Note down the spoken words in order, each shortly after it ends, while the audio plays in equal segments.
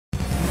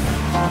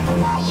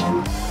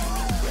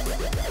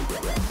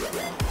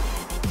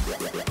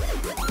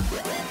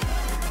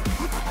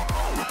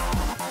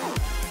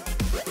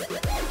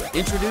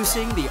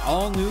Introducing the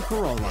all-new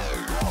Corolla.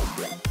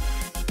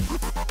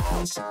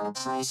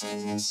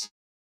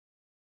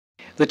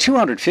 The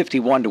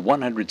 251 to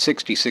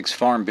 166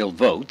 Farm Bill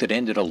vote that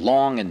ended a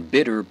long and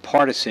bitter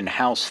partisan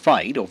House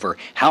fight over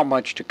how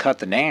much to cut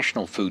the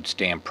national food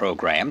stamp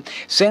program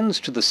sends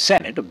to the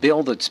Senate a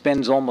bill that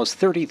spends almost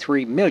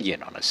 $33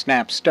 million on a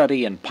SNAP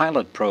study and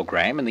pilot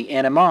program in the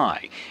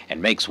NMI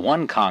and makes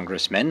one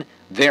congressman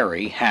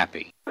very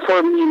happy.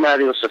 For me,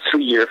 Matt, it was a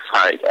 3-year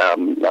fight.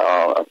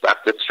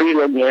 After 3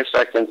 long years,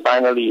 I can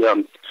finally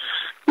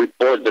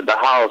report that the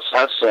House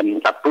has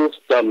approved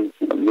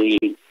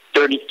the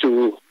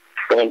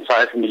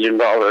 $32.5 million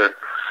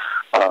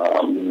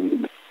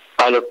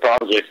pilot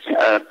project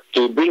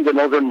to bring the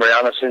Northern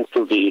Marianas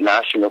into the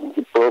national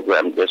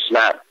program, the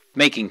SNAP.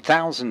 Making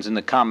thousands in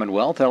the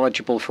Commonwealth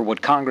eligible for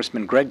what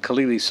Congressman Greg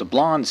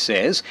Khalili-Sablan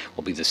says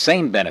will be the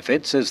same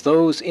benefits as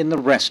those in the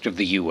rest of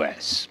the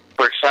U.S.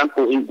 For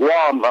example, in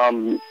Guam,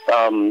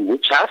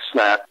 which has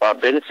SNAP,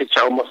 benefits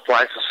are almost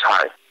twice as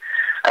high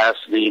as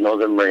the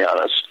Northern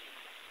Marianas.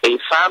 A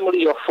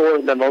family of 4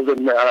 in the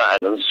Northern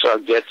Marianas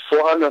gets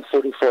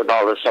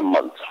 $444 a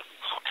month.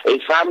 A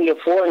family of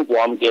 4 in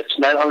Guam gets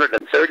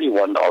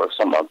 $931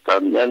 a month,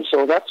 and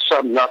so that's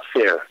not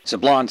fair.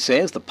 Sablan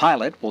says the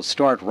pilot will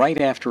start right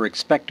after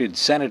expected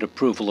Senate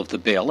approval of the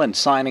bill and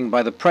signing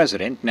by the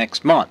President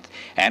next month,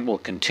 and will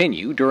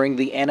continue during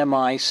the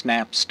NMI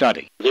SNAP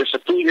study. There's a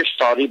 2-year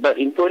study, but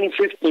in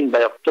 2015,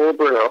 by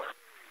October of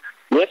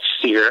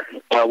next year,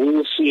 we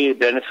will see a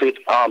benefit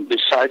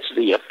besides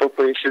the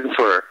appropriation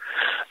for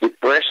the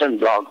Present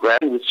Block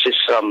Grant, which is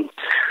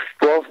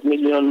 $12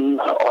 million,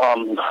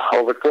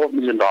 over $12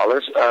 million.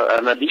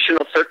 An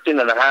additional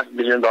 $13.5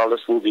 million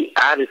will be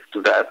added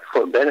to that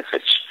for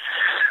benefits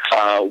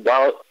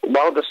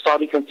while the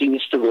study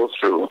continues to go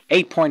through.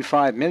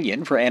 $8.5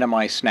 million for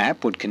NMI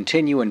SNAP would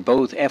continue in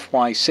both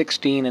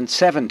FY16 and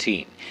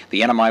 17.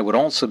 The NMI would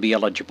also be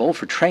eligible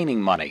for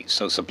training money,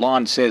 so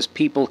Sablan says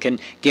people can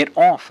get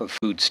off of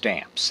food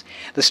stamps.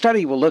 The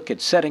study will look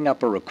at setting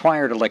up a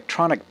required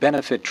electronic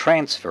benefit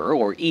transfer,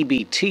 or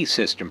EBT,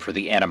 system for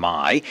the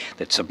NMI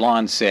that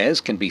Sablan says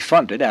can be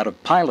funded out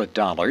of pilot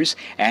dollars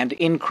and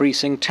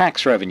increasing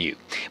tax revenue.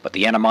 But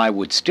the NMI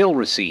would still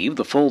receive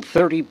the full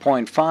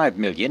 $30.5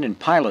 million in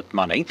pilot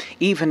money,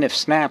 even if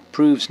SNAP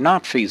proves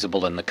not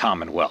feasible in the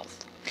Commonwealth.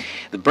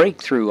 The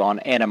breakthrough on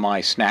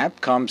NMI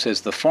SNAP comes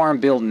as the Farm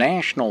Bill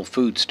national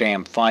food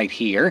stamp fight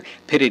here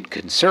pitted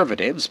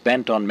conservatives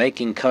bent on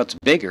making cuts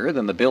bigger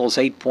than the bill's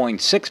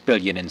 $8.6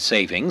 billion in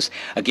savings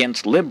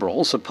against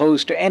liberals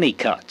opposed to any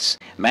cuts.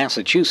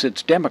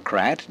 Massachusetts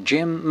Democrat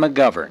Jim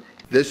McGovern.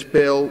 This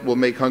bill will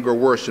make hunger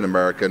worse in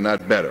America,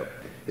 not better.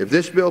 If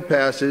this bill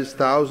passes,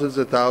 thousands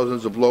and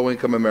thousands of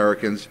low-income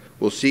Americans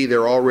will see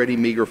their already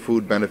meager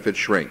food benefits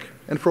shrink.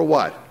 And for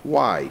what?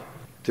 Why?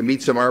 To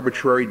meet some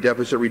arbitrary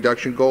deficit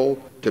reduction goal?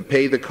 To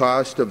pay the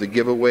cost of the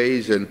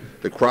giveaways and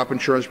the crop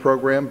insurance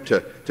program?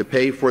 To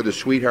pay for the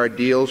sweetheart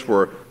deals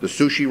for the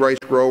sushi rice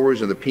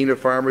growers and the peanut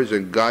farmers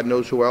and God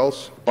knows who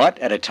else? But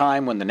at a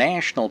time when the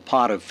national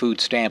pot of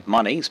food stamp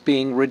money is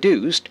being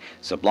reduced,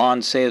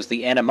 Sablan says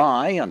the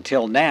NMI,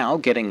 until now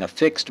getting a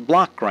fixed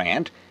block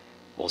grant,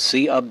 will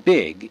see a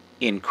big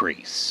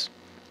increase.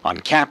 On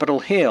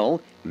Capitol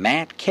Hill,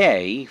 Matt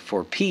Kay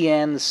for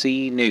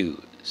PNC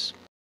News.